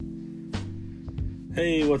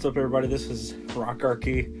Hey, what's up, everybody? This is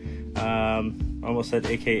Rockarchy. Almost said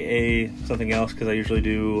AKA something else because I usually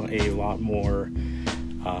do a lot more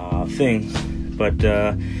things. But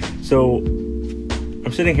so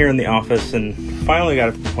I'm sitting here in the office and finally got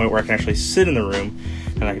to the point where I can actually sit in the room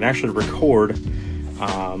and I can actually record a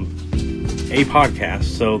podcast.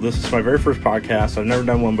 So this is my very first podcast. I've never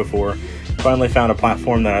done one before. Finally found a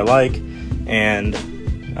platform that I like, and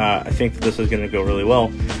I think that this is going to go really well.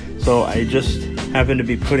 So I just happened to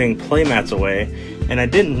be putting playmats away, and I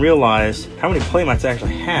didn't realize how many playmats I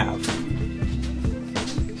actually have.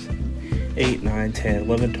 8, 9, 10,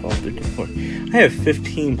 11, 12, 13, 14. I have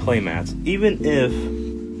 15 playmats. Even if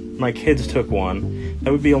my kids took one,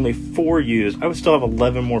 that would be only 4 used. I would still have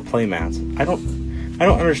 11 more playmats. I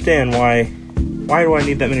don't understand why do I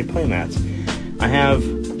need that many playmats? I have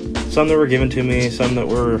some that were given to me, some that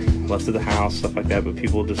were left at the house, stuff like that, but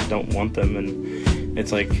people just don't want them, and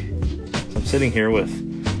it's like I'm sitting here with,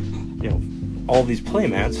 all these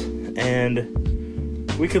playmats, and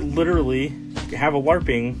we could literally have a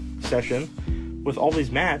LARPing session with all these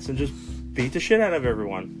mats and just beat the shit out of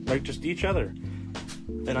everyone, like just each other.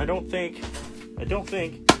 And I don't think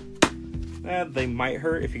they might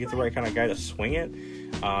hurt if you get the right kind of guy to swing it,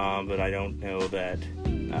 but I don't know that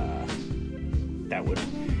that would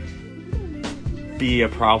be a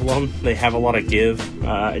problem. They have a lot of give.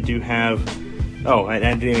 I do have. Oh, I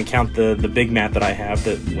didn't even count the big mat that I have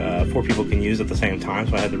that 4 people can use at the same time.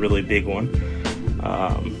 So I had the really big one,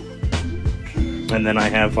 and then I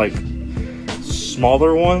have like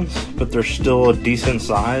smaller ones, but they're still a decent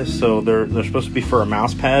size. So they're supposed to be for a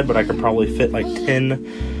mouse pad, but I could probably fit like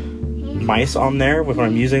 10 mice on there when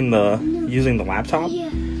I'm using the laptop.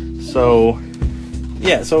 So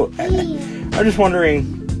yeah. So I'm just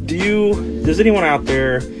wondering, does anyone out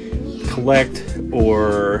there collect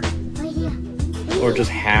or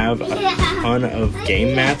just have a ton of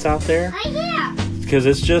game mats out there? Because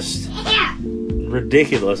it's just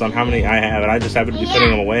ridiculous on how many I have, and I just happen to be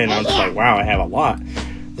putting them away, and I'm just like, wow, I have a lot.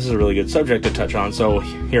 This is a really good subject to touch on, so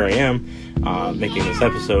here I am making this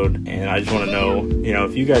episode, and I just want to know,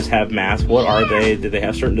 if you guys have mats, what are they? Do they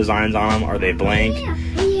have certain designs on them? Are they blank?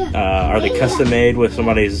 Are they custom made with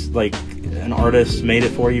somebody's, like, an artist made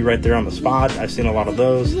it for you right there on the spot? I've seen a lot of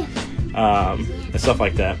those, and stuff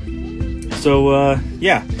like that. So,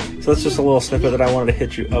 so that's just a little snippet that I wanted to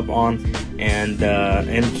hit you up on, and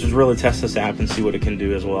just really test this app and see what it can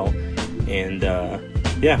do as well. And,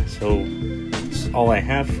 so that's all I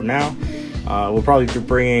have for now. We'll probably be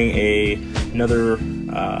bringing another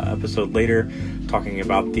episode later talking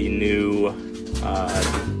about the new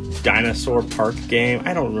Dinosaur Park game.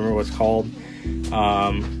 I don't remember what it's called.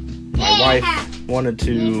 My wife wanted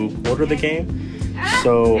to order the game,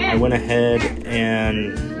 so I went ahead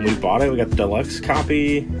and we bought it. We got the deluxe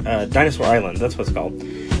copy. Dinosaur Island, that's what it's called,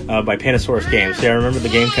 by Panasaurus Games. See, I remember the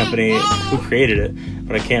game company who created it,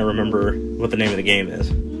 but I can't remember what the name of the game is.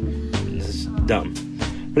 This is dumb.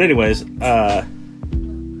 But anyways, got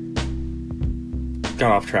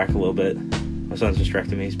off track a little bit. My son's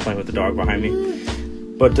distracting me. He's playing with the dog behind me.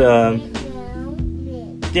 But, so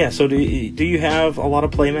do you have a lot of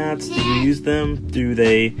playmats? Do you use them? Do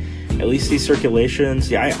they at least see circulations?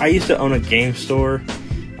 Yeah, I used to own a game store,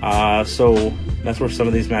 so that's where some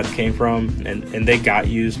of these mats came from, and they got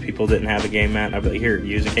used. People didn't have a game mat, and I'd be like, here,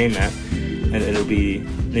 use a game mat, and it'll be,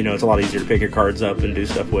 it's a lot easier to pick your cards up and do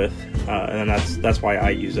stuff with, and that's why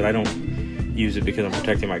I use it. I don't use it because I'm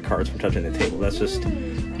protecting my cards from touching the table. That's just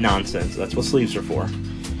nonsense. That's what sleeves are for.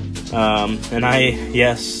 And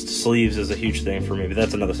sleeves is a huge thing for me, but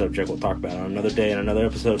that's another subject we'll talk about on another day in another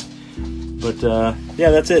episode. But,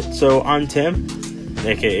 that's it. So I'm Tim,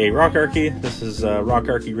 aka Rockarchy. This is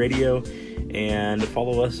Rockarchy Radio, and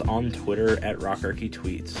follow us on Twitter at Rockarchy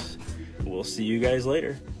Tweets. We'll see you guys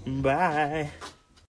later. Bye.